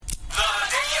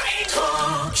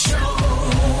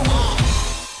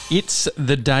It's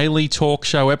the Daily Talk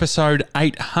Show, episode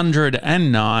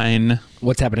 809.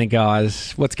 What's happening,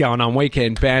 guys? What's going on?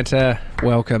 Weekend banter.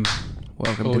 Welcome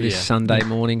to this Sunday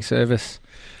morning service.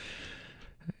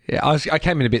 Yeah, I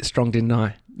came in a bit strong, didn't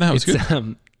I? No, it was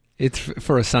good. It's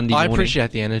for a Sunday morning. I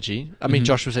appreciate the energy. I mean,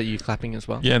 Josh, was that you clapping as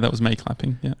well? Yeah, that was me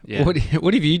clapping. Yeah.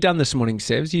 What have you done this morning,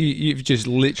 Sevs? You've just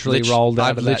literally rolled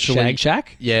out of that Shag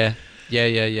Shack? Yeah.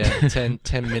 10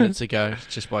 minutes ago,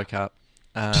 just woke up.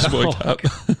 Just woke up.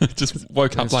 Just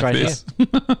woke up like this.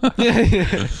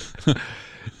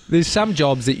 There's some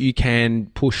jobs that you can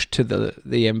push to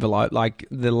the envelope, like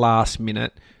the last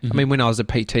minute. I mean, when I was a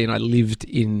PT and I lived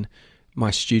in my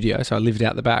studio, so I lived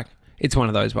out the back, it's one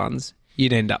of those ones.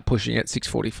 You'd end up pushing at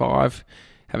 6:45,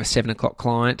 have a 7 o'clock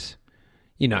client.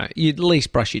 You know, you'd at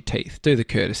least brush your teeth, do the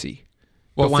courtesy.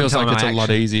 Well, it feels like it's a lot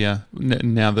easier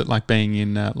now that, like, being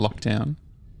in lockdown.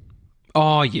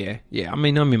 Oh, yeah. I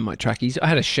mean, I'm in my trackies. I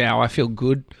had a shower. I feel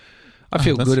good. I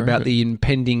feel good about the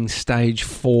impending stage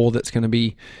 4 that's going to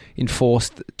be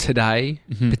enforced today,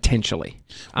 potentially.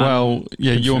 Well,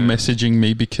 you're messaging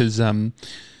me because no,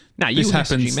 you were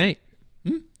messaging me.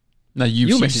 No,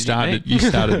 you started. You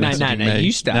started messaging me. No,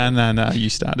 you started. No, you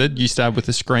started. You started with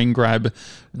a screen grab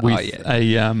with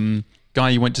a guy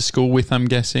you went to school with, I'm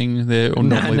guessing. They're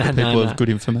normally the people of good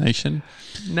information.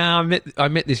 No, I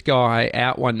met this guy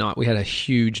out one night. We had a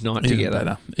huge night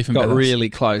together. Even Got better. really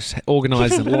close.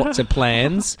 Organised lots of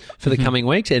plans for the coming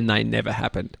weeks, and they never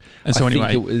happened. And so I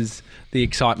anyway, think it was the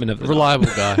excitement of the reliable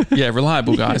guy. Yeah,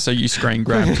 reliable guy. So you screen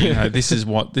grabbed. You know, this is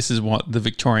what the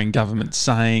Victorian government's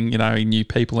saying. You know, he knew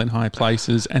people in high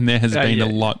places, and there has been a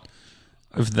lot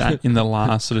of that in the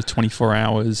last sort of 24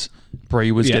 hours.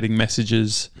 Bree was getting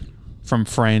messages from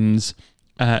friends.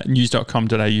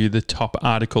 News.com.au, the top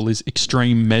article is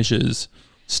Extreme Measures,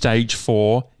 Stage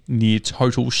 4, near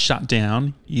total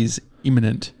shutdown is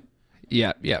imminent.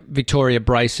 Yeah. Victoria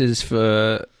braces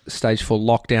for Stage 4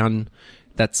 lockdown.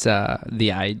 That's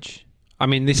the age. I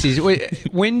mean, this is...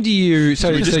 When do you...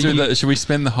 Should we just do that? Should we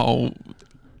spend the whole...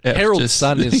 Herald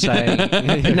Sun is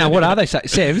saying... Now, what are they saying?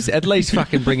 Sevs, at least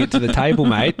fucking bring it to the table,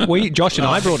 mate. Josh and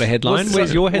I brought a headline.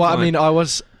 Where's your headline? Well, I mean, I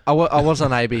was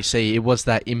on ABC. It was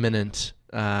that imminent...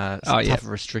 tougher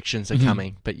restrictions are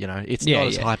coming, but it's not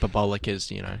as hyperbolic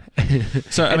as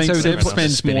So I mean, Sev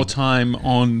spends more time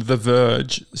on The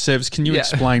Verge. Sevs, can you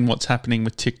explain what's happening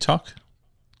with TikTok?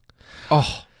 So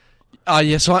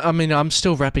I mean, I'm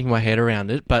still wrapping my head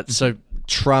around it, but so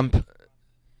Trump,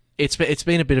 it's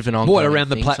been a bit of an ongoing what around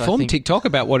thing, the platform TikTok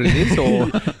about what it is, or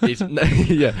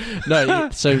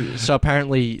So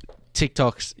apparently.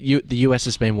 TikTok's the US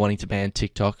has been wanting to ban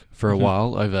TikTok for a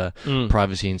while over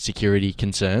privacy and security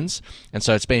concerns, and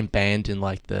so it's been banned in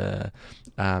like the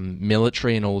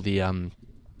military and all the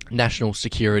national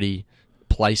security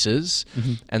places.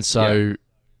 And so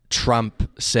Trump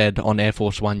said on Air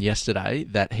Force One yesterday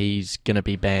that he's going to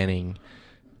be banning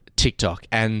TikTok,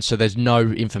 and so there's no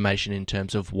information in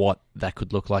terms of what that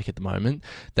could look like at the moment.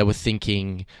 They were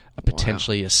thinking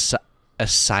potentially a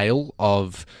sale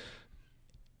of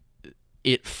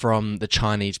it from the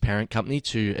Chinese parent company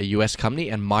to a US company,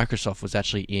 and Microsoft was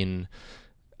actually in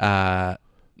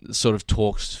sort of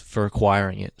talks for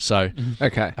acquiring it. So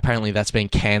apparently that's been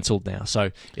cancelled now.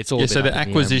 So it's all so the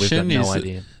acquisition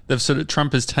is they've sort of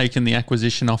Trump has taken the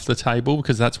acquisition off the table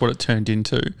because that's what it turned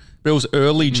into. But it was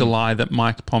early July that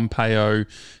Mike Pompeo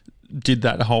did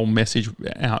that whole message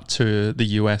out to the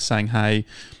US saying, "Hey,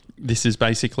 this is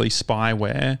basically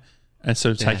spyware." And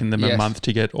sort of taken them a month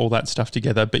to get all that stuff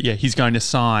together. But he's going to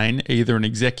sign either an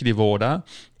executive order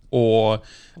or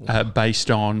based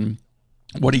on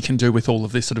what he can do with all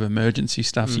of this sort of emergency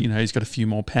stuff. He's got a few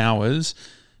more powers,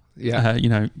 cutting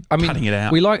it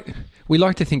out. We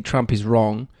like to think Trump is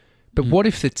wrong, but what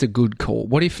if it's a good call?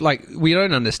 What if, like, we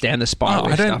don't understand the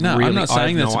spyware stuff? No, really. I'm not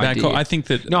saying that's a bad idea. call. I think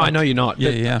that... No, I know you're not.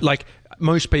 Yeah. Like,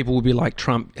 most people will be like,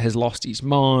 Trump has lost his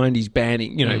mind. He's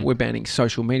banning, we're banning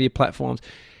social media platforms.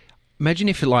 Imagine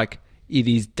if it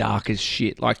is dark as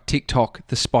shit, like TikTok,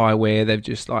 the spyware. They've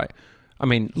just look at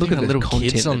the little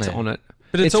content kids that's on it.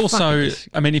 But it's also,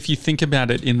 I mean, if you think about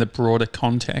it in the broader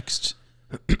context,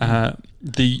 there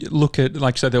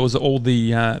was all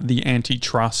the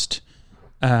antitrust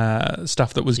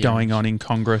stuff that was going on in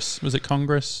Congress. Was it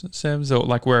Congress, Sevs, or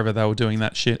like wherever they were doing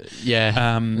that shit?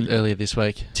 Yeah, earlier this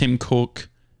week. Tim Cook,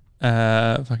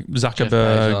 Zuckerberg,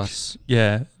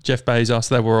 Jeff Bezos.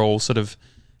 They were all sort of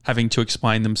having to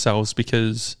explain themselves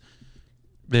because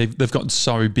they've gotten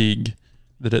so big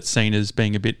that it's seen as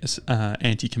being a bit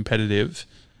anti-competitive.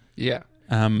 Yeah.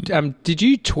 Did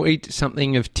you tweet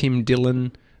something of Tim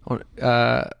Dillon on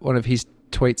one of his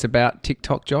tweets about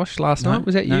TikTok, Josh, last night?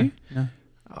 Was that you? No.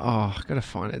 Oh, I've got to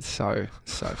find it. So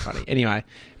funny. Anyway,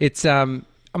 it's I mean,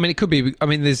 it could be. I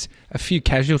mean, there's a few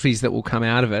casualties that will come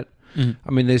out of it.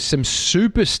 I mean, there's some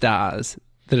superstars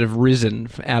that have risen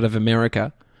out of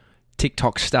America,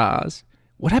 TikTok stars.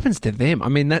 What happens to them? I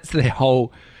mean, that's their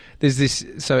whole. There's this.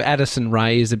 So Addison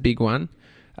Rae is a big one.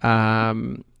 I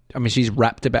mean, she's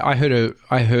rapped about. I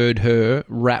heard her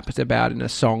rapped about in a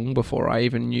song before I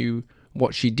even knew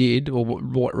what she did or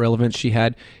what relevance she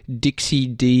had. Dixie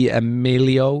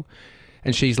D'Amelio,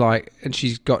 and she's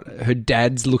got her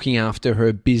dad's looking after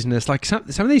her business. Like some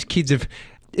of these kids have.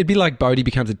 It'd be like Bodie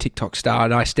becomes a TikTok star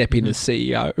and I step in as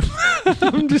CEO.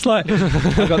 I'm just like,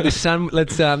 I've got this son.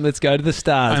 Let's go to the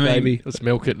stars, baby. Let's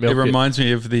milk it. It reminds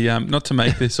me of the not to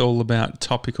make this all about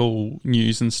topical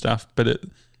news and stuff, but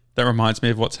that reminds me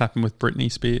of what's happened with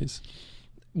Britney Spears.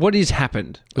 What has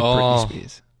happened with Britney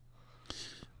Spears?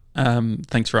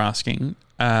 Thanks for asking.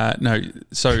 No,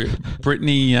 so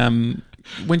Britney,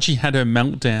 when she had her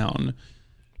meltdown,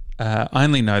 I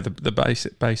only know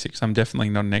the basics. I'm definitely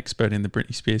not an expert in the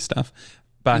Britney Spears stuff.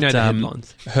 But the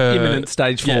headlines. Imminent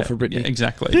stage 4 for Britney. Yeah,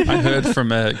 exactly. I heard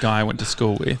from a guy I went to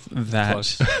school with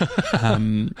that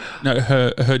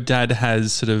her dad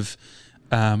has sort of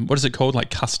what is it called?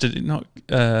 Like custody? Not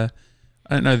I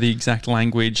don't know the exact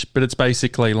language, but it's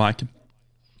basically like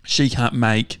she can't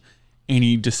make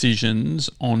any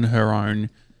decisions on her own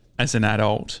as an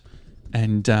adult.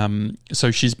 And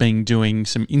so she's been doing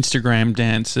some Instagram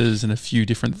dances and a few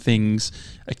different things,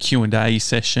 a Q&A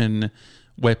session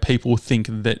where people think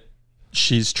that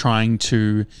she's trying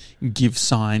to give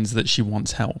signs that she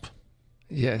wants help.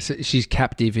 Yeah, so she's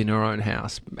captive in her own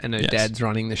house and her dad's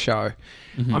running the show.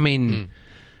 I mean,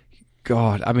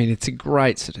 God, I mean, it's a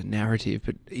great sort of narrative,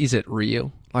 but is it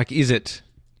real? Like, is it...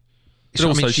 But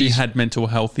also she had mental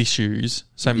health issues,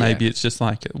 so maybe it's just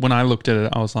like... When I looked at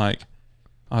it, I was like...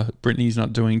 Oh, Britney's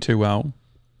not doing too well.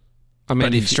 I mean, I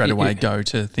didn't straight away go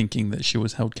to thinking that she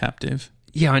was held captive.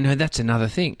 Yeah, I know. That's another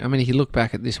thing. I mean, if you look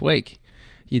back at this week,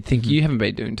 you'd think you haven't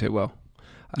been doing too well.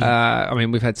 Yeah. I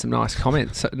mean, we've had some nice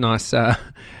comments, nice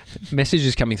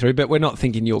messages coming through, but we're not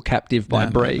thinking you're captive by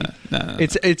Brie. No.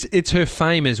 It's her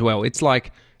fame as well. It's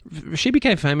like she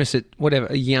became famous at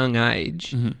a young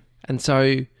age, and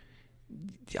so.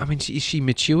 I mean, is she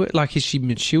mature? Like, is she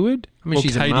matured? I mean,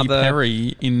 she's Katy a mother.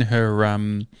 Perry in her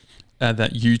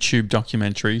that YouTube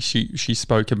documentary, she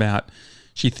spoke about.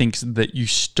 She thinks that you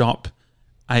stop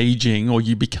aging or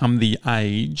you become the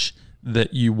age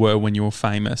that you were when you were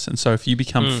famous, and so if you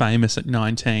become famous at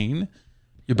 19,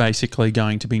 you're basically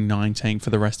going to be 19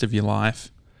 for the rest of your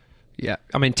life. Yeah,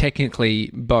 I mean, technically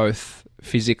both.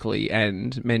 Physically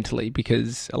and mentally,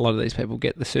 because a lot of these people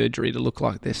get the surgery to look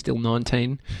like they're still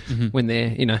 19 when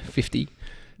they're 50.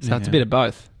 So it's a bit of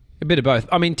both.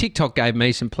 I mean, TikTok gave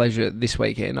me some pleasure this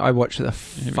weekend. I watched the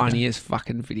funniest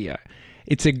fucking video.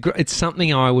 It's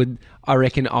something I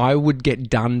reckon I would get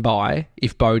done by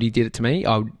if Bodie did it to me.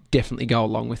 I would definitely go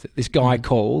along with it. This guy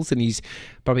calls and he's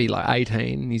probably like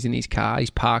 18 and he's in his car, he's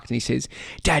parked and he says,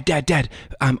 Dad,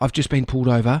 I've just been pulled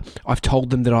over. I've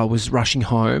told them that I was rushing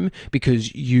home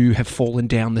because you have fallen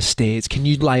down the stairs. Can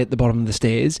you lay at the bottom of the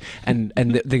stairs and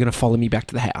they're going to follow me back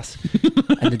to the house?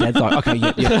 And the dad's like, okay,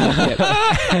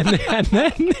 yeah. And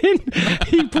then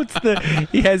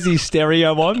he has his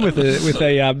stereo on with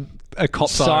a cop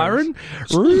siren.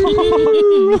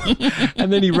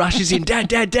 And then he rushes in,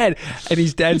 Dad. And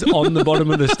his dad's on the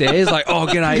bottom of the stairs like, oh,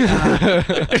 g'day.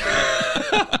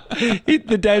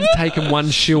 The dad's taken one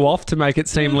shoe off to make it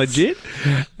seem legit.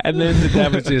 And then the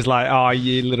dad was just like, oh,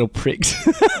 you little pricks.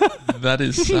 That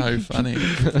is so funny.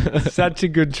 Such a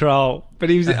good troll. But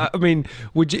he was, I mean,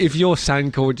 would you, if your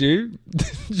son called you,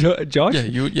 Josh? Yeah,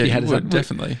 you would,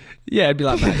 definitely. Yeah, it'd be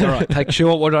like, mate, all right, take a shoe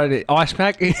off. What do I do? Ice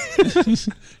pack? Yeah,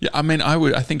 I mean,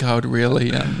 I think I would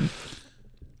really,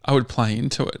 I would play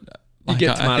into it. Like, you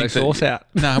get tomato sauce out.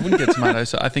 No, I wouldn't get tomato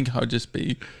sauce. I think I would just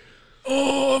be,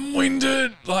 oh, I'm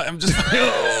winded. Like, I'm just,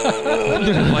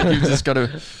 like you've just got to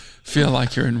feel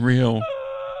like you're in real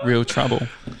trouble.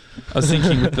 I was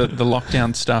thinking with the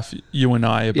lockdown stuff, you and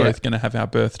I are both going to have our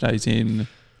birthdays in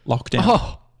lockdown.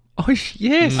 Oh,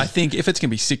 yes. I think if it's going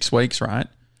to be 6 weeks, right?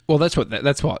 Well, that's what the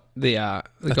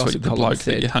gossip column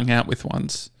said. That you hung out with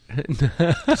once.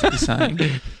 That's what you're saying.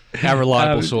 Our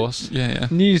reliable source. Yeah.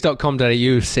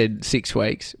 News.com.au said 6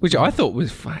 weeks, which I thought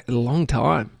was a long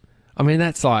time. I mean,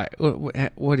 that's like,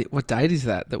 what date is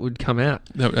that would come out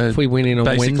if we went in on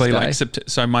basically Wednesday? Like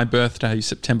so my birthday is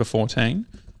September 14.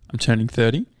 I'm turning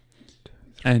 30.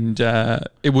 And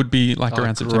it would be like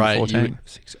around September 14.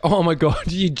 Oh my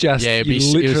God, you just... Yeah, it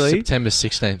was September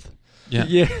 16th.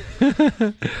 Yeah.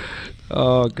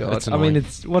 Oh God! That's I mean, annoying.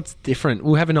 it's what's different.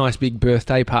 We'll have a nice big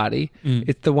birthday party.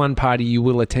 It's the one party you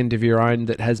will attend of your own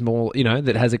that has more,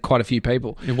 that has quite a few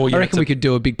people. Yeah, well, I reckon we could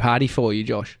do a big party for you,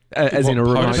 Josh, as in a What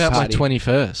remote What about my party.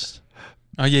 21st?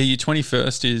 Oh yeah, your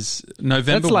 21st is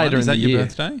November. That's later 1. Is in that the your year.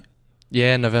 birthday?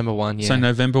 Yeah, November 1, yeah. So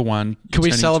November 1. Can we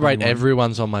you're turning celebrate 21.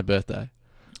 everyone's on my birthday?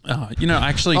 Oh, I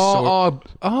actually saw.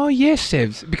 Oh, yes,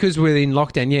 Sevs, because we're in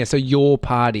lockdown. Yeah, so your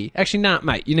party. Actually, nah,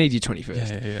 mate, you need your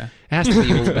 21st. Yeah. It has to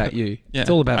be all about you. Yeah. It's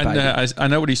all about baby. I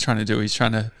know what he's trying to do. He's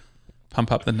trying to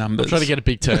pump up the numbers. I'm trying to get a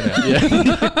big turnout,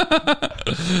 yeah.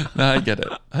 No, I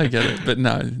get it. But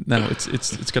no,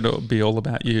 it's got to be all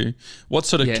about you. What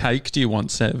sort of cake do you want,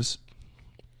 Sevs?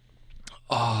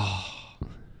 I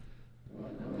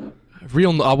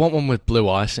want one with blue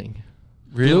icing.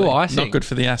 Really? Blue icing? Not good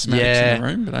for the asthmatics in the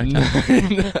room, but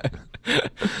okay.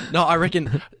 No, I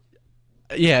reckon.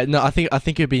 Yeah, no, I think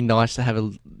it'd be nice to have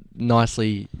a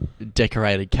nicely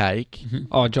decorated cake. Mm-hmm.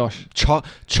 Oh, Josh.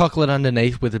 Chocolate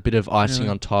underneath with a bit of icing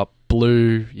on top.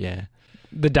 Blue, yeah.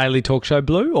 The Daily Talk Show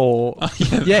blue, or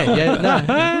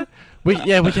No. We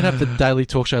can have the Daily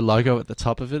Talk Show logo at the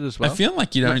top of it as well. I feel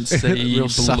like you don't see Real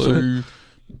subtle.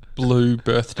 blue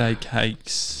birthday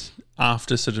cakes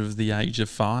after sort of the age of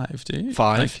 5, do you?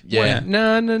 5, Like, yeah.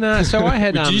 No. So I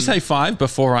had. Did you say 5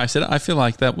 before I said it? I feel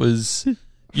like that was.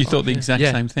 You thought the exact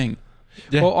Yeah. same thing.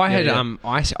 Yeah, Well, I yeah, had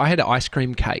yeah. I had ice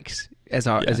cream cakes as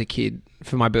a kid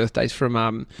for my birthdays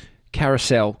from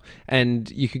Carousel, and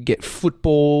you could get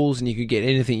footballs and you could get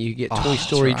anything. You could get Toy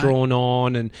Story right. drawn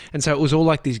on, and so it was all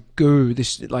like this goo,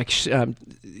 this like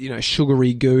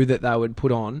sugary goo that they would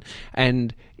put on,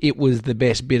 and it was the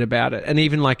best bit about it. And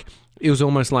even like it was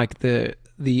almost like the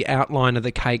outline of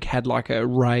the cake had like a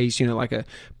raised, like a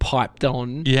piped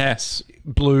on Yes.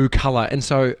 blue color, and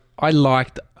so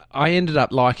I ended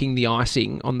up liking the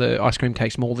icing on the ice cream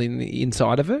cakes more than the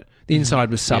inside of it. The inside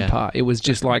was subpar. Yeah. It was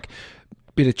just like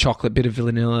bit of chocolate, bit of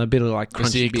vanilla, a bit of like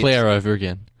It's the crunchy bits. eclair over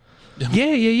again. Yeah, Just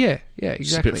a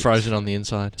exactly. bit frozen on the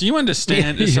inside. Do you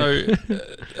understand? Yeah. So,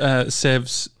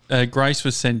 Sevs, Grace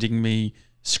was sending me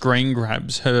screen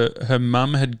grabs. Her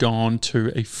mum had gone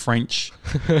to a French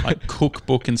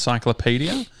cookbook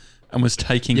encyclopedia and was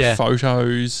taking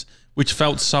photos, which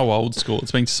felt so old school.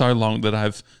 It's been so long that I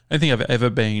don't think I've ever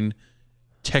been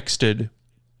texted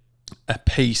a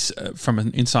piece from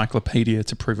an encyclopedia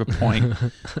to prove a point.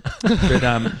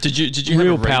 But did you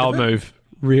Real have a read power of it? move.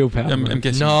 Real power I'm move.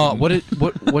 guessing. No, you didn't.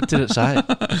 what did it say?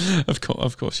 Of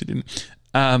course you didn't.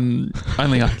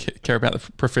 Only I care about the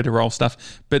profiterole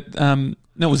stuff. But no,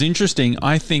 it was interesting.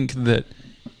 I think that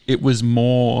it was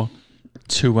more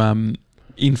to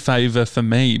in favour for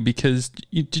me because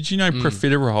did you know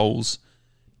profiteroles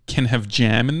can have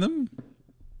jam in them?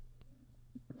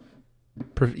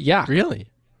 Yeah. Really?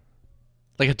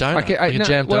 Like a donut? Okay, like a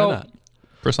jam donut?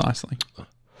 Precisely.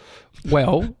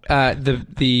 Well,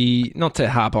 the not to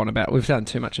harp on about, we've done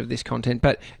too much of this content,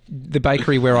 but the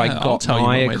bakery where I I'll got tell you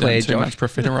my when we're eclair, done too Josh. much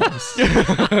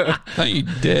profiteroles. Don't you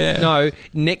dare. No,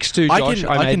 next to Josh,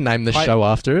 I can name the show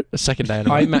after it. A second day in a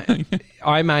row.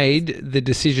 I made the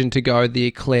decision to go the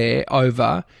eclair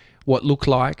over what looked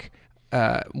like,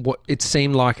 what it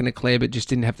seemed like an eclair, but just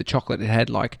didn't have the chocolate. It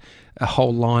had like a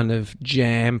whole line of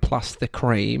jam plus the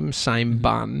cream, same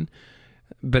bun,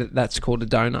 but that's called a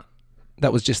donut.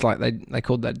 That was just like they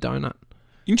called that donut.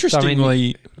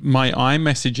 Interestingly, my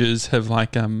iMessages have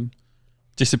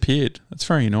disappeared. That's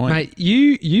very annoying. Mate,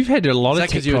 you've had a lot Is of that tech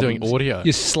because you were doing problems. audio?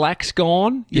 Your Slack's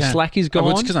gone. Your Slack is gone. Oh,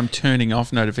 it's because I'm turning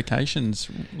off notifications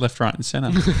left, right, and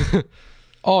centre.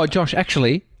 Oh, Josh,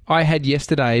 actually, I had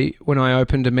yesterday when I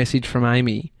opened a message from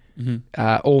Amy,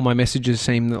 all my messages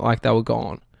seemed like they were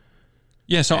gone.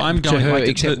 Yeah, so I'm going to her, like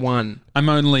except one. I'm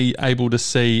only able to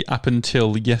see up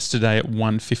until yesterday at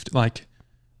 1:50. Like,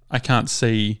 I can't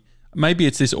see. Maybe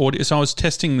it's this audio. So I was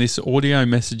testing this audio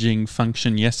messaging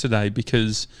function yesterday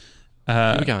because You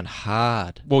were going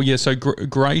hard. well, yeah. So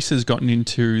Grace has gotten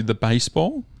into the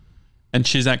baseball, and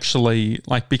she's actually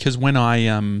because when I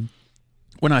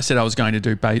said I was going to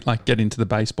do get into the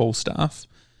baseball stuff,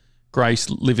 Grace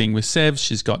living with Sev,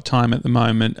 she's got time at the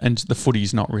moment, and the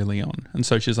footy's not really on, and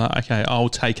so she's like, okay, I'll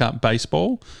take up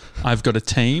baseball. I've got a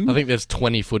team. I think there's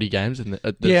 20 footy games in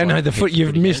the.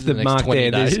 You've missed the mark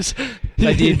there.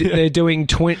 They're doing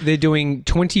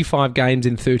 25 games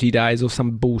in 30 days or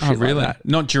some bullshit Oh, really? like that.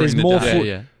 Not during There's the more day.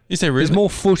 Yeah. Is there really? There's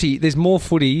more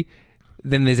footy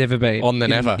than there's ever been. On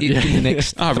than ever. In the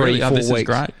next Oh, 3-4 really? Oh, this weeks. is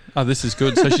great. Oh, this is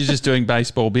good. So she's just doing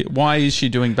baseball. Why is she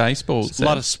doing baseball? It's a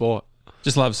lot of sport.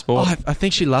 Just loves sport. Oh, I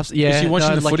think she loves. Yeah, is she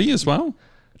watching the like, footy as well?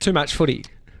 Too much footy.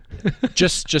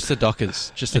 Just the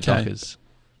Dockers. Just the Okay. Dockers.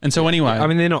 And so anyway, I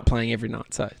mean, they're not playing every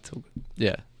night, so it's all good.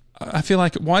 Yeah. I feel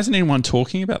like, why isn't anyone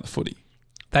talking about the footy?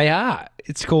 They are.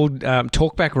 It's called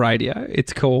Talkback Radio.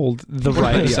 It's called The What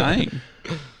Radio. are they saying?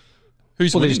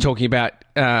 Who's Well, they're winning? just talking about,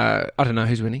 I don't know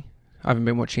who's winning. I haven't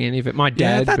been watching any of it. My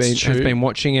dad that's has true. been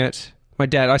watching it. My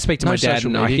dad, I speak to No my dad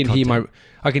social and media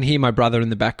I can hear my brother in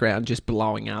the background just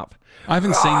blowing up. I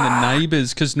haven't seen the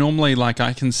neighbours because normally, like,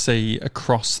 I can see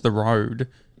across the road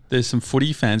there's some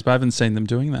footy fans, but I haven't seen them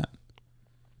doing that.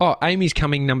 Oh, Amy's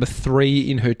coming number 3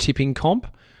 in her tipping comp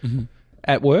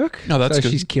at work. Oh, that's so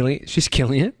good. She's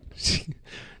killing it.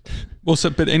 Well,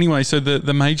 but anyway, so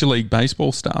the Major League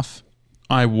Baseball stuff,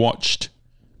 I watched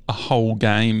a whole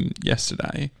game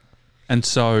yesterday. And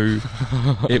so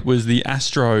it was the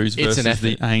Astros It's an versus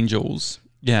the Angels.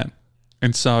 Yeah.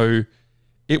 And so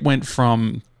it went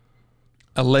from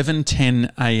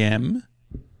 11:10 a.m.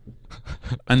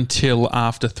 until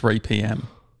after 3 p.m.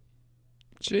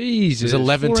 Jesus. It was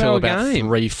 11 till 4-hour about game.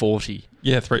 3:40.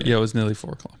 Yeah, it was nearly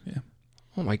 4 o'clock. Yeah.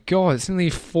 Oh my God, it's only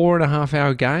a 4.5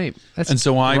 hour game. That's And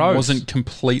so I gross. wasn't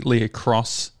completely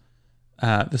across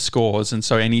the scores. And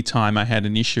so anytime I had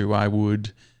an issue, I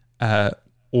would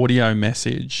audio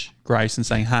message Grace and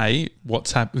saying, hey,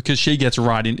 what's happened? Because she gets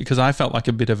right into, because I felt like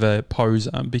a bit of a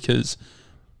poser because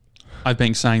I've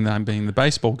been saying that I'm being the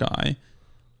baseball guy.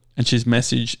 And she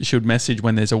would message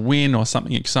when there's a win or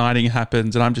something exciting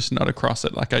happens, and I'm just not across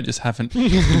it. Like, I just haven't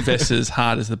invested as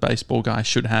hard as the baseball guy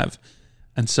should have.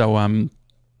 And so I'm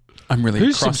really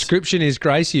Whose cross. subscription is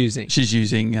Grace using? She's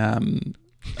using I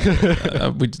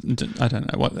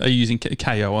don't know what, are you using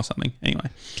KO or something? Anyway,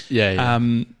 Yeah.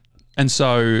 and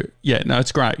so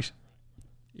it's great.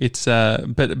 It's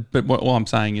but all I'm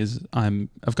saying is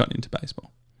I've gotten into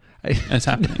baseball. And it's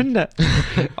happening.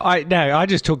 I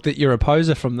just took that you're a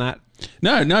poser from that.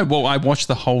 No. Well, I watched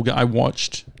the whole. I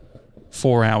watched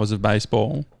 4 hours of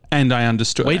baseball, and I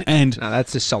understood. No,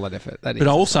 that's a solid effort. But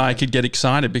also, I could get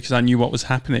excited because I knew what was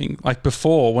happening. Like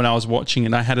before, when I was watching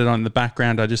it, I had it on in the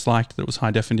background. I just liked that it was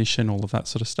high definition, all of that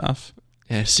sort of stuff.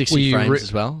 Yeah, 60 frames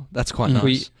as well. That's quite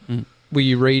nice. Were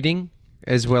you reading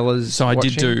as well as? So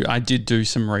watching? I did do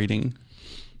some reading,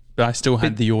 but I still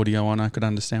had the audio on. I could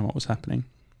understand what was happening.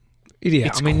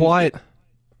 Yeah,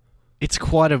 It's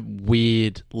quite a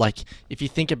weird, like, if you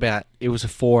think about it, was a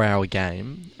 4-hour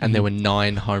game and there were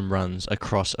 9 home runs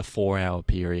across a 4-hour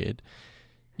period.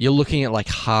 You're looking at like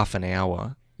half an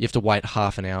hour. You have to wait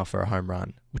half an hour for a home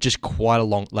run, which is quite a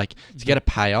long, like, to get a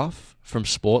payoff from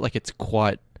sport, like, it's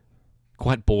quite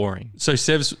boring. So,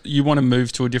 Sevs, you want to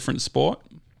move to a different sport?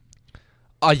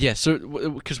 Oh yeah, so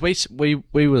because we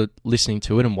were listening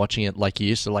to it and watching it like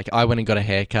you, so like I went and got a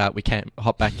haircut. We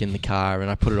hop back in the car and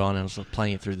I put it on and I was like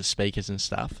playing it through the speakers and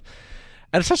stuff.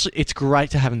 And it's great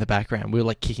to have in the background. We were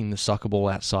like kicking the soccer ball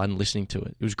outside and listening to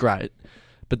it. It was great.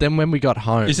 But then when we got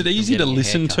home, is it easy to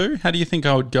listen to? How do you think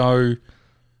I would go?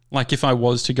 Like if I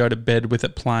was to go to bed with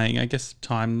it playing, I guess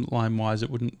timeline wise that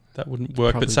wouldn't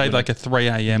work. But say like a 3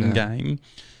 a.m. game,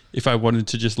 if I wanted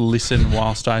to just listen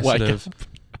whilst I sort of.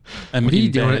 What are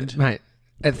you doing, mate?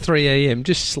 At 3 a.m.,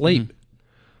 just sleep.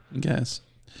 I guess.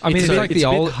 I mean, it's like the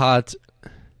old hard.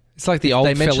 It's like the old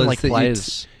they fellas like that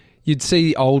players. You'd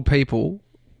see old people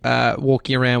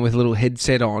walking around with a little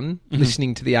headset on,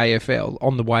 listening to the AFL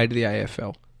on the way to the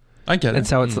AFL. I get it. And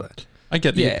so it's I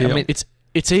get the appeal. I mean,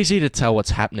 it's easy to tell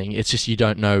what's happening. It's just you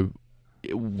don't know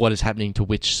what is happening to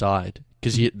which side.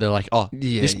 Because they're like,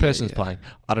 this person's playing.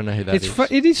 I don't know who that is.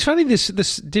 It is funny,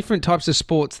 this different types of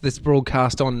sports that's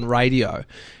broadcast on radio.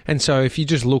 And so if you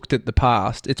just looked at the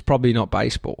past, it's probably not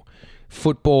baseball.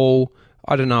 Football,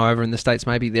 I don't know, over in the States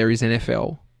maybe there is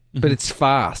NFL. But it's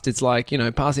fast. It's like,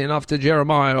 passing enough to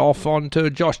Jeremiah, off on to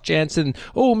Josh Jansen.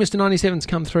 Oh, Mr. 97's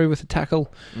come through with a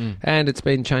tackle. And it's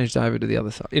been changed over to the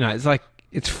other side. It's like,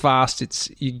 it's fast.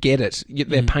 You get it.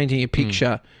 They're painting a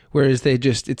picture, whereas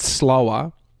it's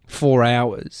slower. 4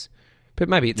 hours, but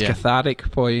maybe it's cathartic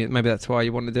for you. Maybe that's why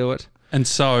you want to do it. And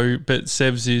so, but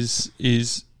Sevs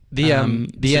is the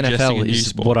NFL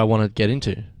is what I want to get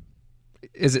into.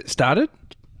 Is it started?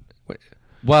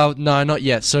 Well, no, not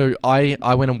yet. So I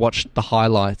went and watched the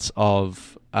highlights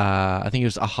of I think it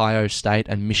was Ohio State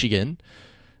and Michigan,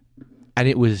 and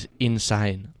it was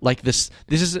insane. Like this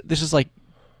is like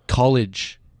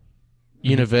college,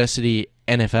 university,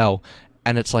 NFL,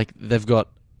 and it's like they've got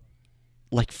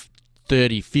like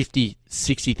 30, 50,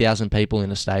 60,000 people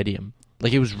in a stadium.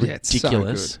 Like, it was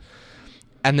ridiculous. So good.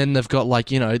 And then they've got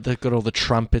they've got all the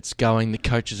trumpets going. The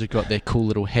coaches have got their cool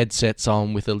little headsets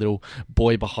on with a little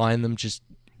boy behind them just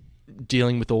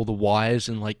dealing with all the wires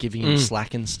and like giving him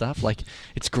slack and stuff. Like,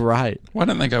 it's great. Why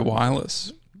don't they go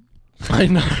wireless? I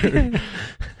know.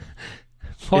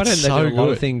 Why don't they do a lot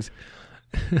of things?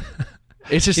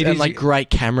 It's just like great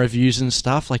camera views and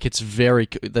stuff. Like it's very.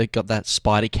 They got that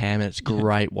spider cam, and it's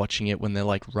great watching it when they're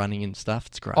like running and stuff.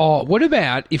 It's great. Oh, what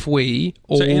about if we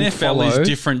all so NFL follow... is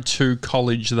different to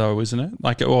college, though, isn't it?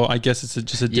 Like, or I guess it's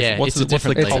just a different. What's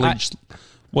the college?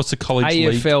 What's the college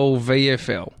league? AFL,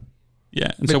 VFL.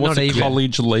 Yeah, and so what's the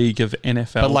college league of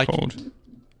NFL called?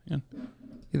 Yeah.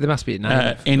 There must be a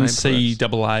name.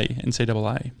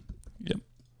 NCAA. Yep.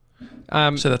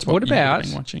 So that's what you've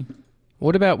been watching.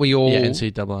 What about we all? Yeah,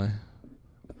 NCAA.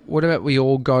 What about we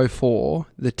all go for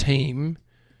the team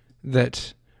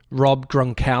that Rob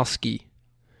Gronkowski?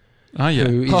 Oh yeah.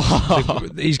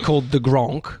 He's called the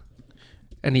Gronk,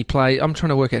 and he play. I'm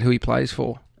trying to work out who he plays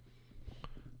for.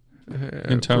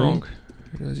 Gronk.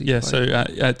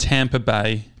 So Tampa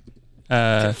Bay,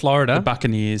 Florida, the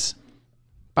Buccaneers.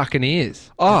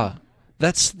 Buccaneers. Oh,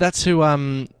 that's who.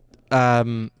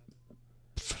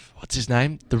 What's his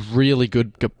name? The really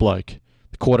good bloke,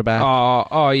 the quarterback.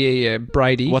 Oh yeah.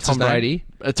 Brady. What's Tom his name? Brady.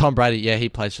 Tom Brady. Yeah, he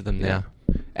plays for them now.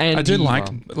 And I do like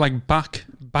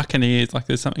Buccaneers. Like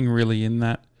there's something really in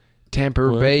that.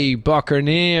 Tampa Bay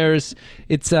Buccaneers.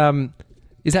 It's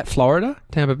is that Florida?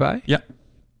 Tampa Bay. Yep.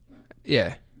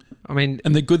 Yeah. I mean,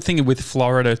 and the good thing with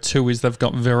Florida too is they've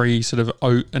got very sort of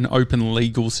an open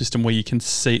legal system where you can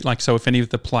see, like, so if any of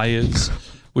the players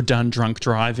were done drunk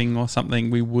driving or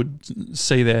something, we would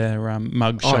see their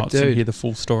mug shots and hear the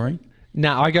full story.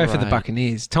 No, I go for the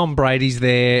Buccaneers. Tom Brady's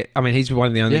there. I mean, he's one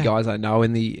of the only guys I know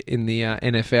in the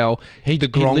NFL. He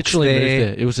literally moved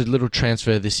there. It was a little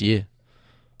transfer this year.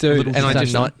 Dude,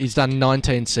 and he's done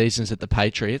 19 seasons at the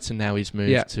Patriots, and now he's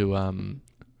moved to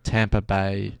Tampa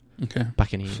Bay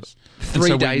Buccaneers.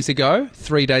 3 days ago,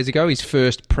 his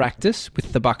first practice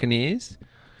with the Buccaneers.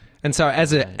 And so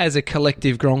as a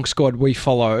collective Gronk squad, we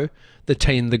follow the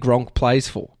team the Gronk plays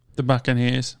for. The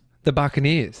Buccaneers. Oh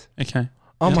Okay.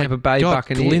 my God,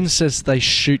 Buccaneers. Glenn says they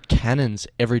shoot cannons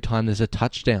every time there's a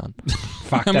touchdown.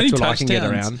 Fuck, that's what I can get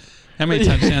around. How many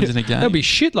touchdowns in a game? There'll be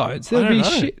shitloads. There'll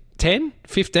be 10,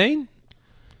 15?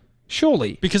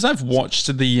 Surely. Because I've watched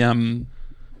the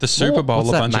Super Bowl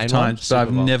a bunch of times, but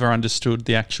I've never understood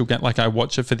the actual game. Like, I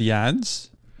watch it for the ads.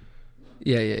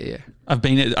 Yeah. I've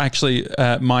been actually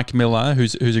Mike Miller,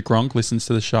 who's a Gronk, listens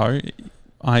to the show.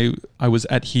 I was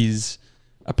at his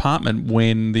apartment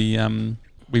when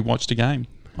we watched a game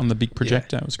on the big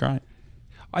projector. It was great.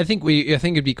 I think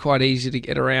it'd be quite easy to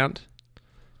get around.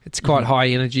 It's quite high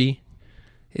energy.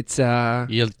 It's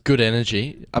good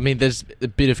energy. I mean, there's a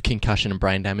bit of concussion and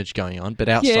brain damage going on, but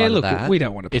outside of that, we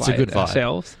don't want to play it's a good vibe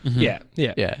ourselves. Mm-hmm.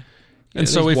 Yeah. And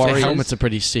so if the helmets are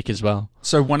pretty sick as well.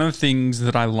 So one of the things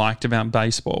that I liked about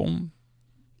baseball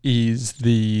is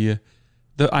I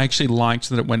actually liked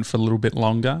that it went for a little bit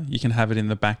longer. You can have it in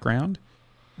the background.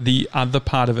 The other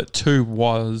part of it too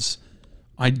was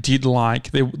I did like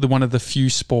one of the few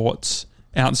sports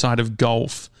outside of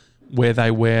golf where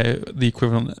they wear the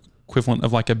equivalent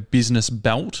of like a business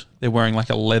belt. They're wearing like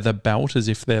a leather belt as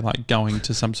if they're like going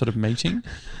to some sort of meeting.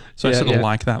 So I sort of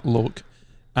like that look.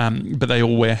 But they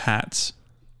all wear hats.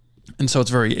 And so it's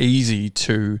very easy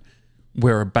to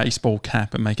wear a baseball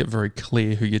cap and make it very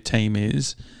clear who your team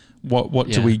is. What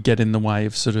do we get in the way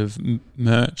of sort of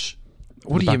merch?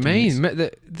 What do you mean?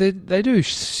 They do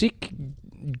sick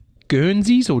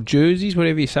Guernseys or jerseys,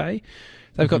 whatever you say.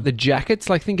 They've got the jackets.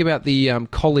 Like, think about the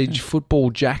college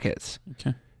football jackets.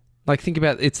 Okay. Like, think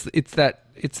about it's that.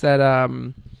 Do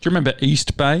you remember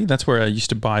East Bay? That's where I used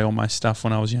to buy all my stuff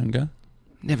when I was younger.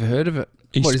 Never heard of it.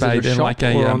 East Bay, they're like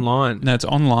online? No, it's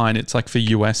online. It's like for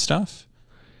US stuff.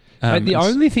 The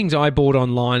only things I bought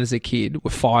online as a kid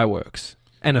were fireworks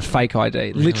and a fake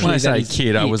ID. Literally, when I say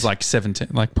kid, I was like 17,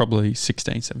 like probably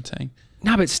 16, 17.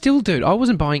 No, but still, dude, I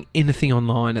wasn't buying anything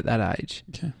online at that age.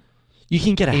 Okay. You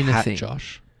can get a hat,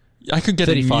 Josh. I could get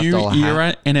a new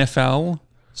era NFL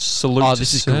salute. Oh,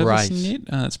 this is great.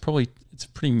 It's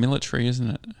pretty military, isn't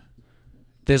it?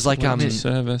 There's like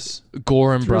service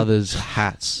Gorham Brothers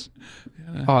hats.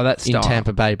 Oh, that's in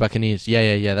Tampa Bay Buccaneers.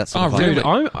 Yeah. That's really?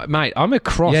 I'm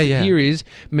across. Yeah. Here is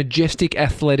Majestic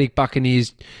Athletic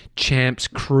Buccaneers Champs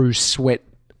Crew sweat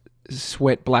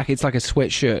black. It's like a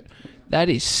sweatshirt. That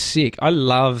is sick. I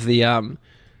love the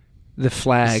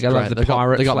flag. I love the pirate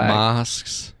flag. They got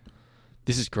masks.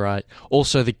 This is great.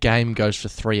 Also, the game goes for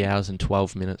 3 hours and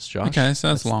 12 minutes, Josh. Okay, so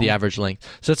that's long. The average length.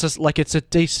 So it's a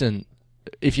decent.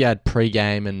 If you had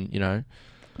pre-game and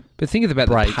but think about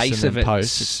the pace of it.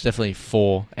 It's definitely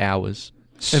 4 hours.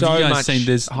 Have you guys much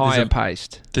seen higher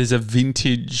paced. There's a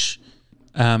vintage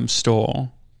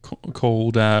store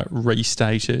called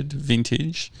Restated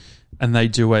Vintage, and they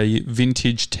do a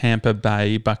vintage Tampa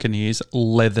Bay Buccaneers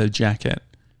leather jacket.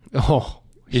 Oh,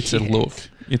 It's a look.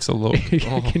 It's a look.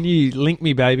 Can you link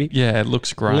me, baby? Yeah, it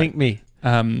looks great. Link me.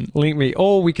 Link me.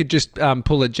 Or we could just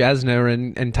pull a Jasna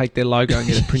and take their logo and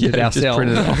get it printed ourselves. Just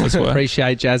print it off as well.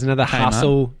 Appreciate Jasna, the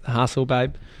hustle,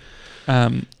 babe.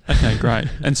 Okay, great.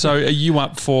 And so are you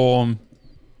up for...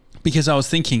 Because I was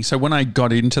thinking, so when I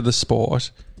got into the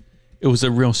sport, it was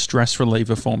a real stress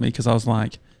reliever for me because I was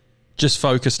like, just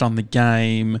focused on the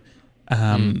game.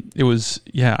 It was,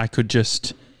 I could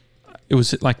just... It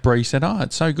was like Bree said,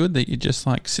 it's so good that you're just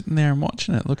like sitting there and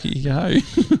watching it. Look at you go.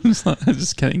 It's like, I was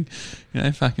just getting,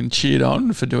 fucking cheered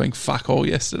on for doing fuck all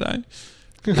yesterday.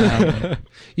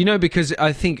 Because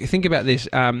I think about this,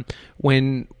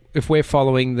 if we're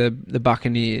following the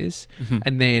Buccaneers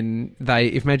and then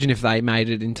imagine if they made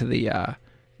it into the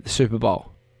Super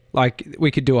Bowl, like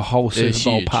we could do a whole Super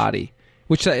Bowl party,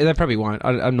 which they probably won't.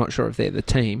 I'm not sure if they're the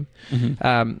team.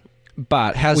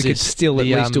 But we could still at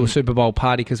least do a Super Bowl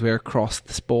party because we're across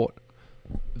the sport.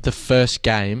 The first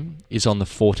game is on the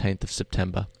 14th of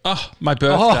September. Oh, my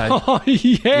birthday. Oh,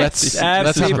 yes. Let's have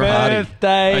a party.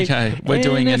 Birthday. Okay, we're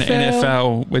doing an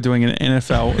NFL. We're doing an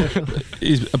NFL.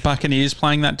 Is Buccaneers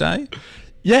playing that day?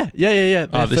 Yeah. Their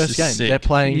this first is game. sick. They're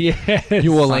playing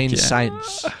New Orleans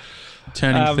Saints.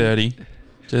 Turning 30.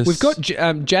 We've got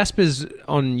Jasper's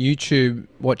on YouTube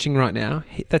watching right now.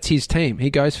 That's his team. He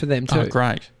goes for them too. Oh,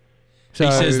 great. So,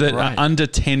 he says that under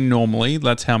 10 normally,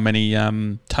 that's how many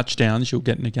touchdowns you'll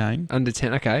get in a game. Under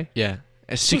 10, okay. Yeah.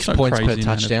 6 points per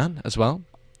touchdown as well.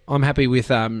 I'm happy with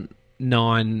 9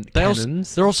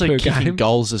 cannons. They're also kicking game.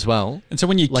 Goals as well. And so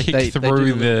when you kick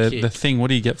through the thing, what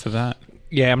do you get for that?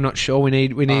 Yeah, I'm not sure. We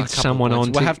need someone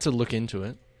on. We'll have to look into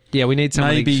it. Yeah, we need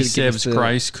someone. Maybe Sev's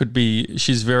Grace could be.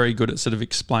 She's very good at sort of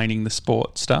explaining the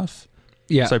sport stuff.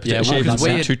 Yeah. So potentially even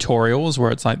some tutorials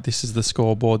where it's like, this is the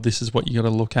scoreboard, this is what you got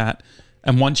to look at.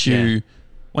 And once you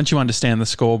understand the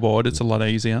scoreboard, it's a lot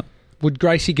easier. Would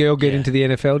Gracie Girl get into the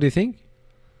NFL, do you think?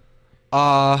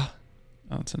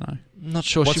 That's a no. I'm not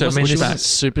sure. She wasn't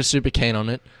super keen on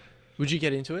it. Would you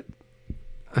get into it?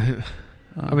 I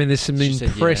mean, there's some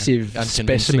impressive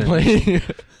specimens.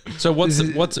 So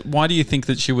why do you think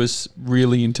that she was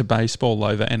really into baseball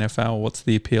over NFL? What's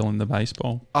the appeal in the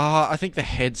baseball? I think the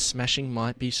head smashing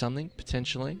might be something,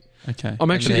 potentially. Okay. I'm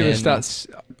actually going to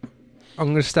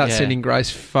start sending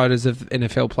Grace photos of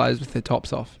NFL players with their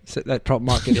tops off. So that prop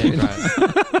might get in.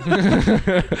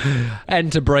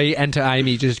 And to Bree and to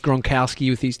Amy, just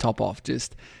Gronkowski with his top off.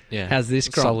 Just how's this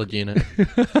Gronk? Solid unit.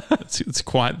 It's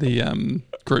quite the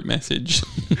group message.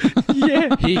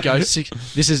 Yeah. Here you go.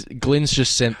 This is Glenn's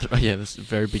just sent. This is a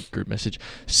very big group message.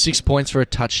 6 points for a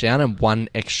touchdown and 1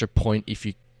 extra point if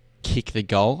you kick the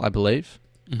goal, I believe.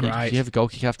 Great. Do you have a goal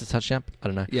kick after touchdown? I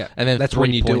don't know. Yeah. And then that's 3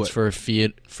 when you points do it.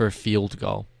 for a field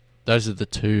goal. Those are the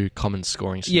 2 common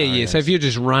scoring scenarios. Yeah. So if you're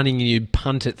just running and you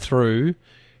punt it through,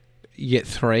 you get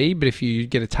 3. But if you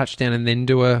get a touchdown and then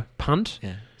do a punt,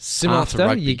 similar to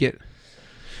rugby, you get.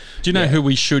 Do you know who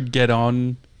we should get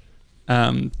on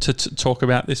to talk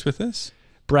about this with us?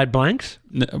 Brad Blanks?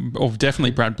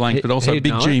 Definitely Brad Blank, but also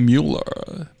Big G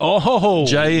Mueller. Oh,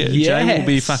 Jay will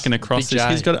be fucking across Big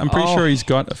this. J. I'm pretty sure he's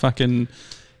got a fucking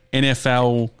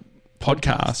NFL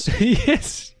podcast.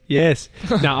 Yes.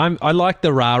 No, I like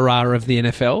the rah-rah of the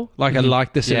NFL. Like, I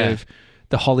like the sort of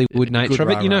the Hollywood nature of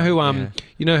it. You know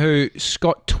who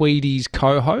Scott Tweedy's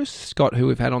co-host, Scott, who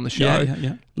we've had on the show,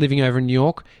 living over in New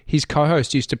York, his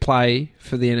co-host used to play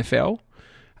for the NFL.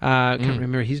 Can't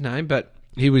remember his name, but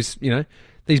he was,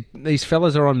 these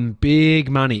fellas are on big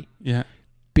money. Yeah.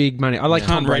 Big money. I like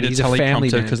Tom Brady. He's a family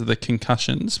man. Because of the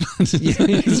concussions. I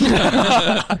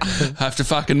have to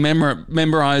fucking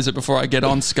memorize it before I get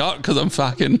on, Scott, because I'm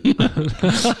fucking...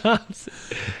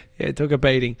 it took a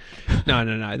beating.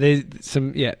 No. There's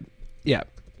some... Yeah.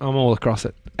 I'm all across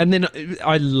it. And then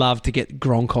I'd love to get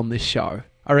Gronk on this show.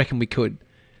 I reckon we could.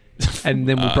 And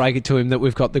then we'll break it to him that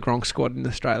we've got the Gronk squad in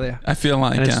Australia. I feel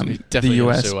like the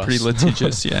US is pretty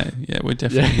litigious. Yeah, we're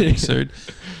definitely getting sued.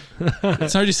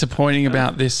 It's so disappointing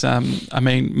about this. I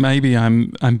mean, maybe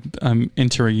I'm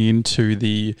entering into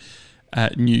the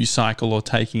news cycle or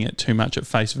taking it too much at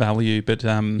face value, but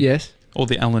yes, all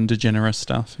the Ellen DeGeneres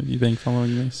stuff. Have you been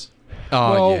following this?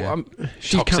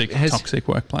 Toxic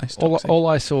workplace. All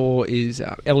I saw is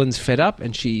Ellen's fed up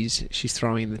and she's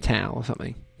throwing in the towel or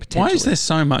something. Why is there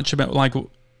so much about, like,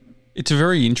 it's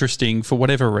very interesting for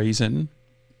whatever reason.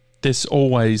 There's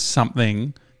always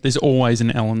something. There's always an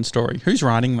Ellen story. Who's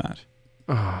writing that?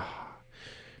 Oh.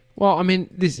 Well, I mean,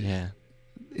 it's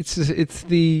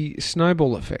the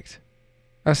snowball effect.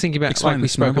 I was thinking about explain the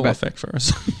snowball effect for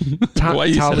us. The way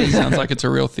you said it sounds like it's a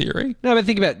real theory. No, but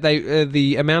think about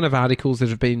the amount of articles that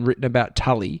have been written about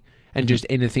Tully and just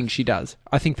anything she does.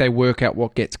 I think they work out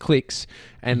what gets clicks,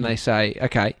 and they say,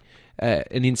 okay,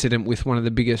 an incident with one of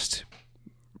the biggest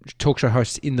talk show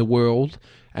hosts in the world,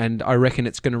 and I reckon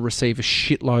it's going to receive a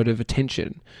shitload of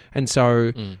attention. And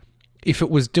so if it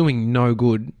was doing no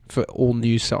good for all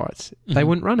news sites, they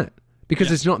wouldn't run it. Because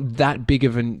it's not that big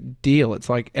of a deal. It's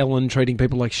like Ellen treating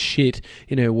people like shit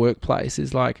in her workplace.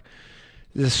 Is like,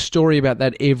 there's a story about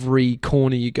that every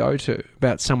corner you go to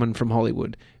about someone from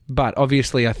Hollywood. But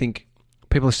obviously, I think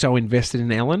people are so invested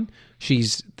in Ellen.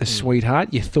 She's the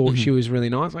sweetheart. You thought she was really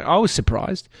nice. Like, I was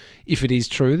surprised, if it is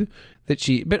true, that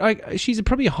she... But she's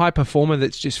probably a high performer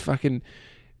that's just fucking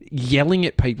yelling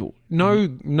at people. No,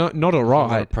 not all right. A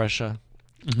lot of pressure.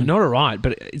 Not all right,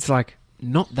 but it's like,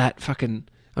 not that fucking...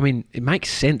 I mean, it makes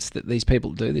sense that these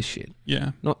people do this shit.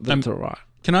 Yeah. Not that's all right.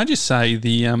 Can I just say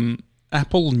the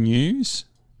Apple News?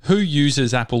 Who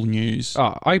uses Apple News?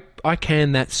 Oh, I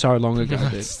canned that so long ago,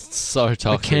 dude. So toxic.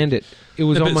 I canned it. It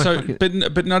was on my fucking...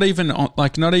 But not even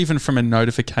not even from a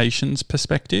notifications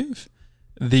perspective.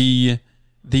 The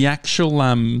actual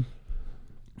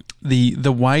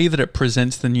the way that it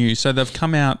presents the news. So they've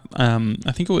come out.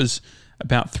 I think it was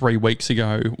about 3 weeks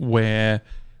ago where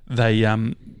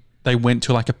they went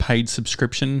to like a paid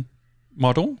subscription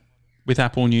model with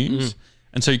Apple News.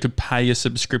 And so you could pay a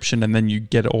subscription and then you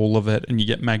get all of it and you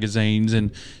get magazines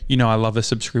and, I love a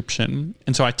subscription.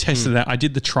 And so I tested that. I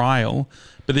did the trial,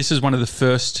 but this is one of the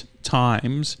first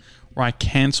times where I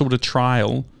cancelled a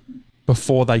trial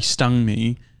before they stung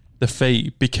me the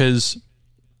fee because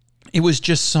it was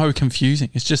just so confusing.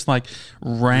 It's just like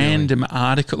random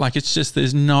article. Like it's just,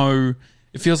 it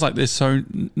feels like there's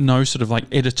no sort of like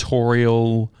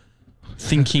editorial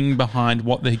thinking behind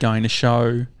what they're going to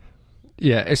show.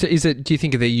 Yeah. Is it, do you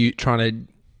think that you trying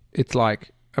to, it's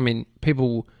like, I mean,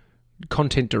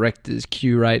 content directors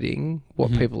curating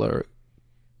what people are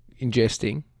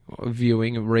ingesting or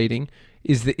viewing or reading,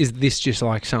 is this just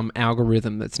like some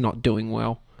algorithm that's not doing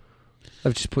well?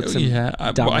 They've just put some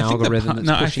dumb algorithm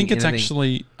I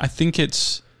think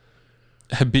it's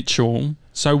habitual.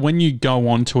 So when you go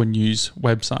onto a news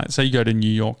website, say you go to New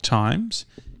York Times,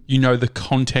 you know the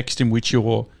context in which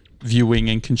you're viewing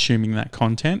and consuming that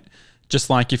content. Just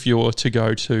like if you were to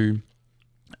go to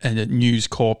a News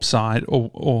Corp site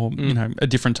or a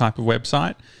different type of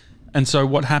website. And so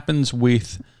what happens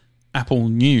with Apple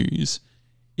News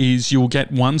is you'll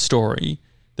get one story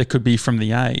that could be from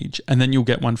The Age, and then you'll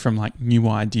get one from like New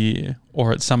Idea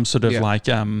or it's some sort of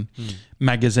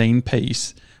magazine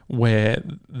piece where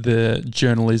the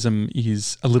journalism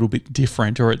is a little bit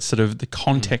different or it's sort of the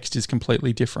context is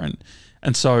completely different.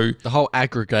 And so... the whole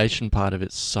aggregation part of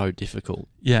it's so difficult.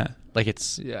 Yeah. Like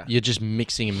you're just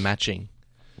mixing and matching.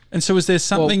 And so is there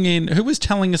something who was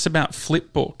telling us about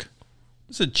Flipbook?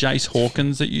 Was it Jace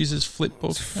Hawkins that uses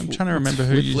Flipbook? I'm trying to remember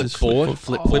who uses Flipbook.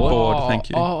 Flipboard, thank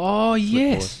you. Oh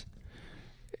yes.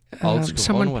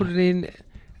 Someone put it in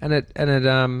and it's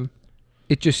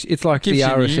like the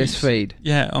RSS feed.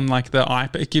 Yeah, on like the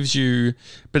iPad. It gives you,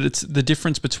 but it's the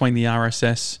difference between the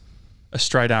RSS, a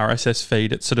straight RSS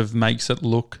feed. It sort of makes it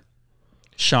look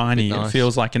shiny. Nice. It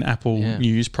feels like an Apple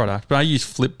News product. But I use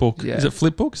Flipbook. Yeah. Is it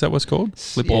Flipbook? Is that what's called?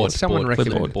 Flipboard.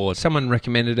 Yeah, someone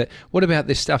recommended it. What about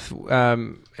this stuff,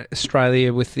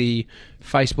 Australia, with the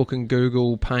Facebook and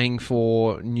Google paying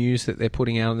for news that they're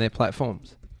putting out on their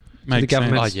platforms? Makes the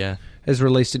government sense. has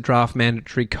released a draft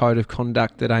mandatory code of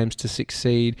conduct that aims to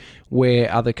succeed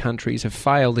where other countries have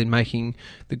failed in making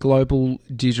the global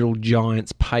digital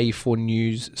giants pay for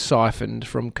news siphoned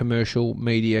from commercial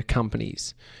media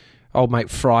companies. Old mate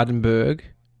Frydenberg,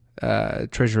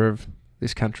 treasurer of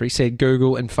this country, said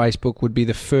Google and Facebook would be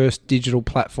the first digital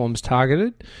platforms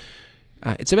targeted.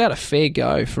 It's about a fair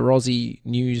go for Aussie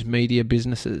news media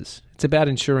businesses. It's about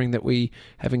ensuring that we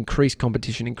have increased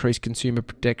competition, increased consumer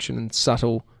protection and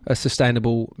a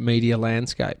sustainable media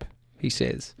landscape, he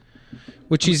says.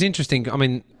 Which is interesting. I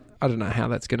mean, I don't know how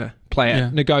that's going to play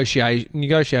out.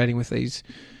 Negotiating with these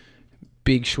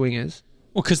big swingers.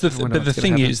 Well, because the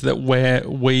thing is that where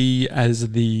we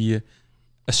as the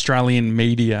Australian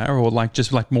media, or like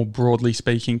just like more broadly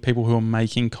speaking, people who are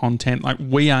making content, like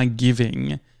we are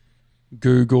giving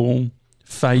Google,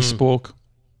 Facebook,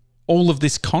 all of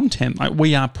this content. Like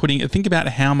we are putting. Think about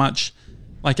how much,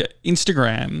 like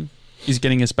Instagram is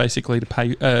getting us basically to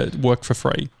pay work for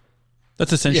free.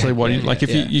 That's essentially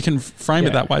you can frame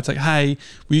it that way. It's like, hey,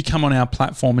 will you come on our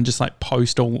platform and just like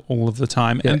post all of the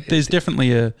time? Yeah, and there's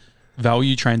definitely a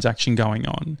value transaction going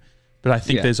on, but I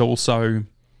think there's also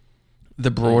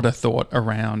the broader thought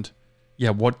around,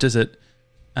 what does it,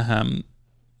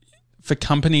 for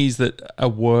companies that are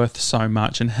worth so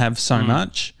much and have so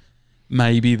much,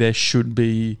 maybe there should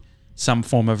be some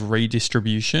form of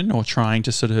redistribution or trying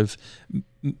to sort of,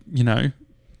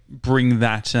 bring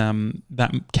that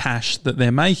that cash that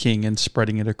they're making and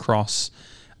spreading it across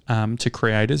to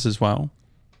creators as well.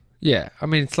 Yeah, I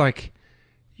mean, it's like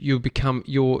you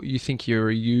think you're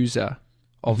a user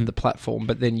of the platform,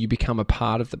 but then you become a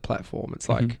part of the platform. It's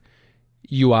like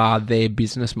you are their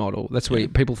business model. That's where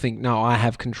people think, no, I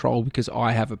have control because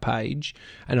I have a page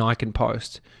and I can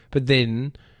post. But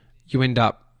then you end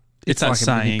up, it's like that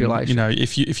saying,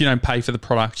 if you don't pay for the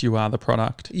product, you are the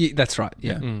product. Yeah, that's right.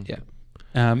 Yeah.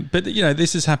 But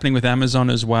this is happening with Amazon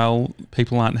as well.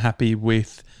 People aren't happy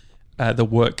with the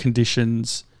work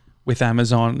conditions with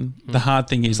Amazon. The hard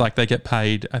thing is they get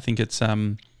paid. I think it's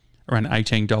around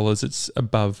 $18. It's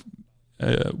above,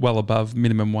 well above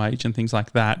minimum wage and things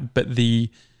like that. But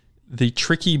the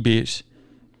tricky bit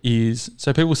is,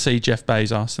 so people see Jeff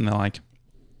Bezos and they're like,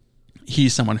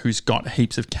 here's someone who's got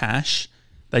heaps of cash.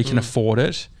 They can afford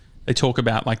it. They talk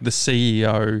about the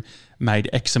CEO made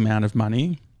X amount of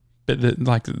money, but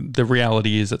the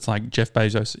reality is it's like Jeff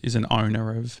Bezos is an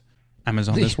owner of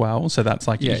Amazon as well. So that's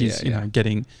he's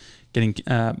getting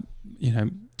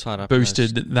tied up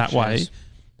boosted that way.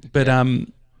 But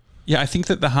I think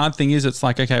that the hard thing is it's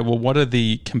okay, well, what are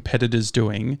the competitors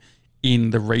doing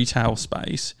in the retail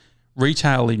space?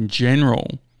 Retail in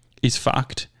general is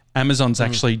fucked. Amazon's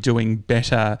actually doing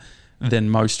better than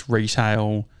most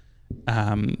retail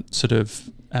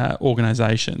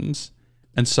organizations.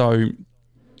 And so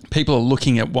people are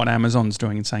looking at what Amazon's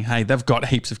doing and saying, hey, they've got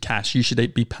heaps of cash. You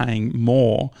should be paying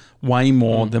way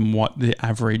more than what the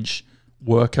average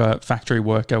factory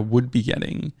worker would be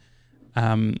getting.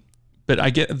 But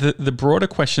I get the broader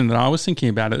question that I was thinking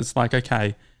about is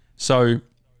okay, so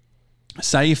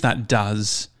say if that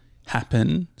does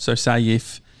happen, so say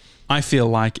if I feel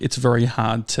like it's very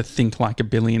hard to think like a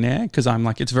billionaire because I'm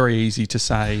it's very easy to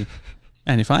say,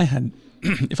 and if I had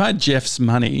Jeff's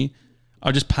money,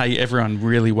 I'd just pay everyone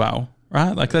really well,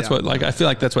 right? That's what I feel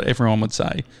like that's what everyone would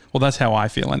say. Well, that's how I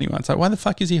feel anyway. It's why the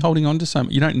fuck is he holding on to so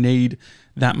much? You don't need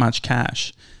that much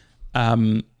cash.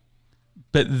 But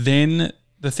then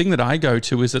the thing that I go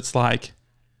to is it's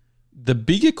the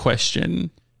bigger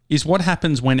question is what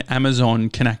happens when Amazon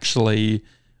can actually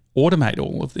automate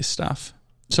all of this stuff.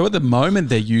 So at the moment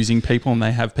they're using people and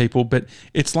they have people, but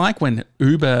it's like when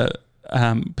Uber,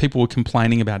 people were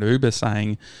complaining about Uber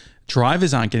saying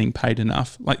drivers aren't getting paid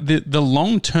enough. The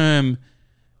long-term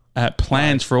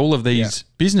plans for all of these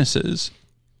businesses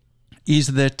is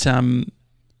that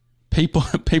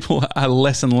people are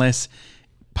less and less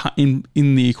in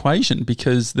the equation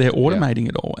because they're automating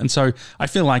it all. And so I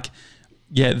feel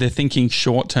they're thinking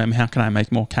short-term, how can I make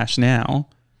more cash now?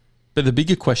 But the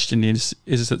bigger question is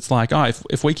it's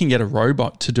if we can get a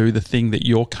robot to do the thing that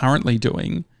you're currently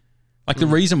doing, the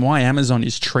reason why Amazon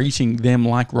is treating them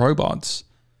like robots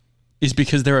is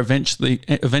because they're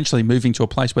eventually moving to a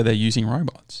place where they're using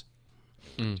robots.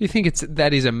 Do you think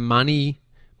that is a money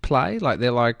play?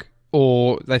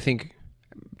 Or they think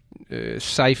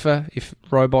safer if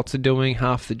robots are doing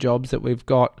half the jobs that we've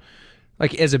got?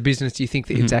 As a business, do you think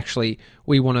that it's actually,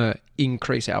 we want to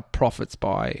increase our profits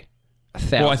by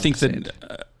 1,000%? Well, I think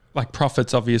that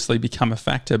profits obviously become a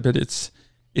factor, but it's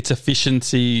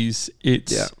efficiencies.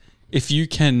 If you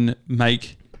can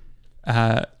make,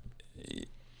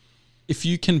 if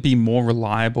you can be more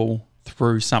reliable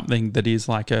through something that is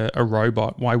like a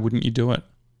robot, why wouldn't you do it?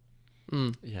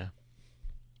 Yeah.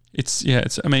 It's.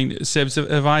 I mean, Sebs,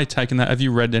 have I taken that? Have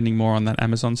you read any more on that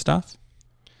Amazon stuff?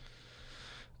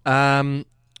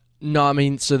 No, I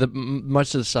mean, so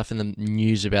most of the stuff in the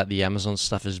news about the Amazon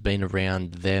stuff has been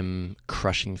around them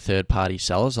crushing third-party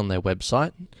sellers on their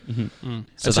website.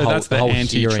 So that's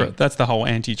the whole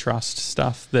antitrust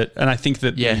stuff. And I think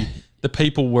that the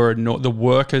people were annoyed, the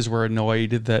workers were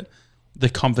annoyed that the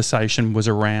conversation was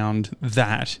around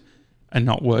that and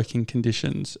not working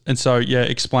conditions. And so,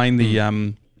 explain the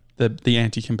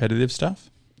anti-competitive stuff.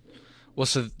 Well,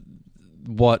 so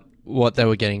what they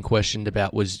were getting questioned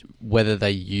about was whether they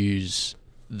use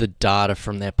the data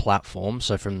from their platform,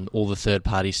 so from all the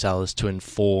third-party sellers, to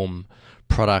inform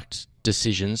product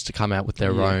decisions to come out with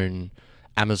their own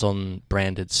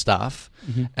Amazon-branded stuff,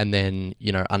 and then,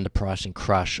 underprice and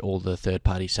crush all the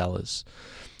third-party sellers.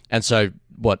 And so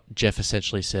what Jeff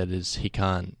essentially said is he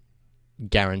can't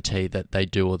guarantee that they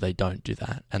do or they don't do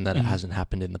that, and that it hasn't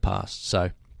happened in the past.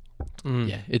 So...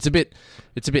 it's a bit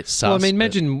sus. Well, I mean,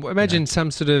 imagine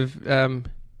some sort of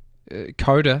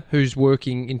coder who's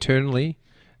working internally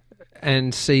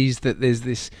and sees that there's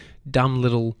this dumb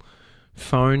little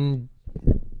phone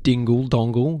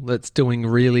dongle that's doing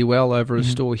really well over a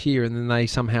store here, and then they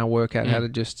somehow work out how to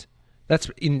just That's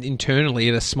internally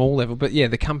at a small level. But yeah,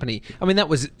 the company, I mean,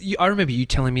 I remember you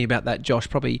telling me about that, Josh,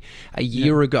 probably a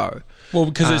year ago. Well,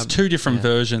 because there's two different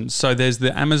versions. So there's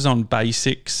the Amazon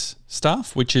Basics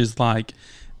stuff, which is like,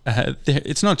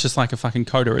 it's not just like a fucking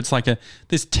coder. It's like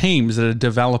there's teams that are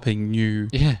developing new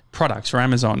products for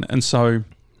Amazon. And so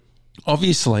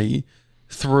obviously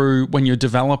when you're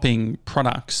developing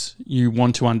products, you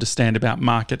want to understand about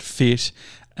market fit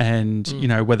and,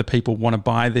 whether people want to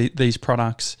buy these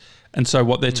products. And so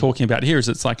what they're talking about here is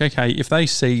it's like, okay, if they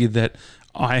see that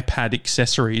iPad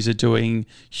accessories are doing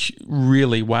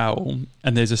really well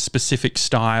and there's a specific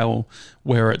style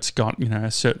where it's got,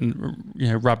 a certain,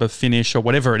 rubber finish or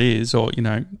whatever it is, or,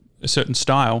 a certain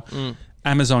style,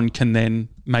 Amazon can then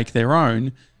make their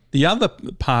own. The other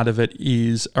part of it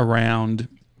is around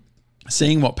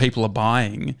seeing what people are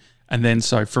buying. And then,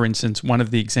 so for instance, one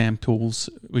of the examples,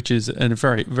 which is a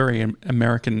very, very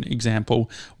American example,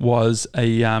 was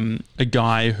a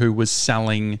guy who was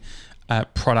selling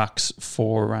products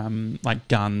for like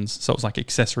guns. So it was like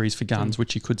accessories for guns,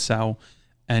 which you could sell.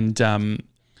 And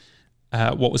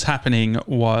what was happening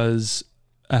was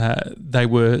they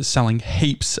were selling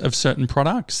heaps of certain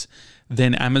products.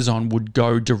 Then Amazon would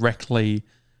go directly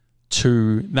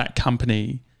to that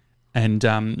company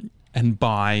and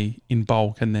buy in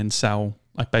bulk and then sell,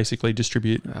 like basically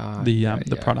distribute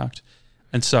the product.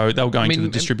 And so they were going to the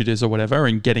distributors or whatever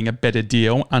and getting a better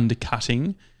deal,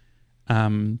 undercutting.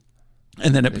 And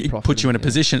then it puts you in a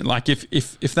position, like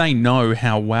if they know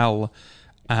how well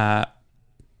a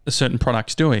certain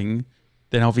product's doing,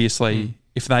 then obviously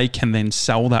if they can then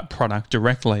sell that product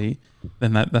directly,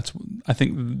 then I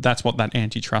think that's what that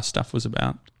antitrust stuff was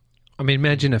about. I mean,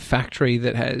 imagine a factory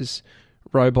that has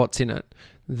robots in it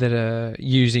that are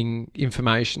using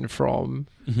information from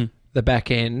the back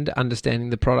end, understanding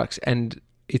the products, and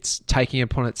it's taking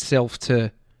upon itself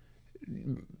to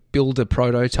build a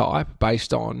prototype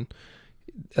based on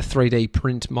a 3D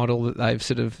print model that they've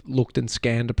sort of looked and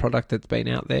scanned a product that's been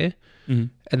out there,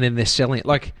 and then they're selling it.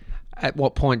 Like, at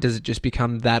what point does it just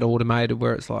become that automated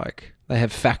where it's like they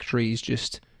have factories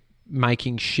just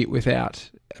making shit without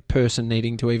a person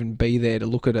needing to even be there to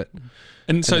look at it?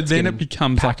 And so then it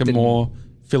becomes like a more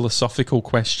philosophical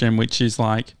question, which is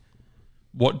like,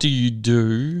 what do you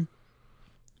do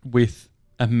with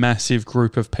a massive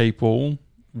group of people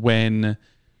when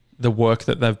the work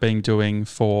that they've been doing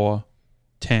for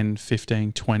 10,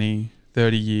 15, 20,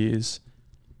 30 years,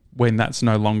 when that's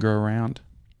no longer around?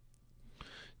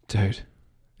 Dude,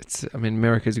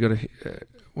 America's got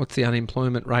what's the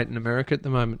unemployment rate in America at the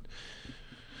moment?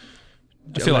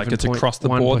 I feel like it's across the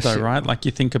board though, right? Like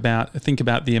you think about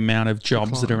the amount of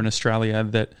jobs that are in Australia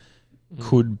that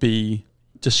could be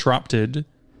disrupted,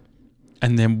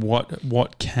 and then what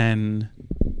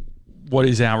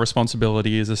is our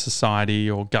responsibility as a society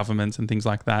or governments and things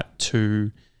like that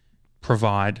to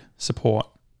provide support?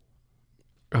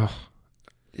 Oh,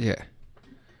 yeah.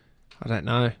 I don't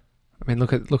know. I mean,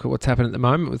 look at what's happened at the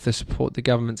moment with the support the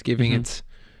government's giving.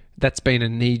 That's been a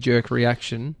knee-jerk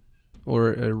reaction,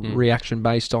 or a reaction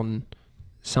based on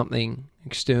something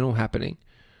external happening.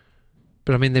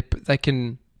 But I mean, they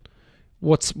can.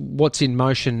 What's in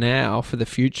motion now for the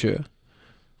future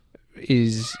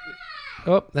is.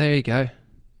 Oh, there you go.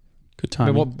 Good time.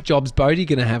 I mean, what job's Bodie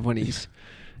going to have when he's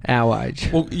our age?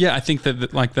 Well, yeah, I think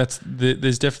that like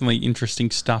there's definitely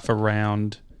interesting stuff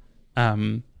around,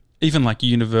 even like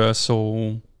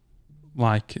universal,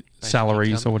 like basic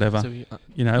salaries income or whatever. So,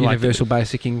 universal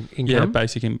basic income. Yeah,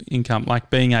 basic income,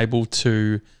 like being able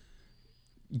to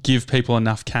give people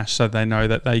enough cash so they know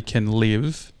that they can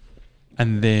live,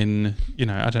 and then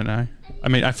I don't know. I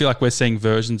mean, I feel like we're seeing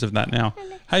versions of that now.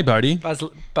 Hey, Bodie. Buzz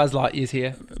Lightyear's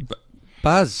here.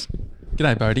 Buzz.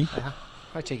 G'day, Bodie.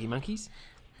 Hi, Cheeky Monkeys.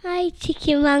 Hi,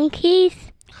 Cheeky Monkeys.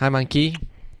 Hi, Monkey.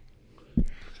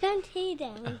 Don't hear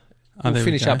them. We'll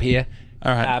finish up here.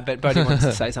 All right. But Bodie wants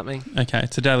to say something. Okay,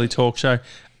 it's a daily talk show.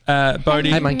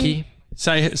 Bodie. Hi, Monkey.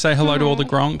 Say hello to all the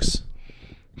Gronks.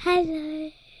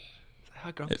 Hello.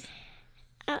 Hi, Gronks.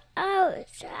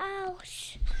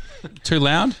 Ouch. Too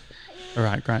loud? All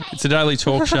right, great. It's a daily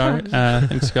talk show.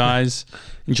 Thanks, guys.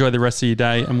 Enjoy the rest of your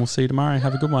day, and we'll see you tomorrow.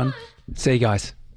 Have a good one. See you guys.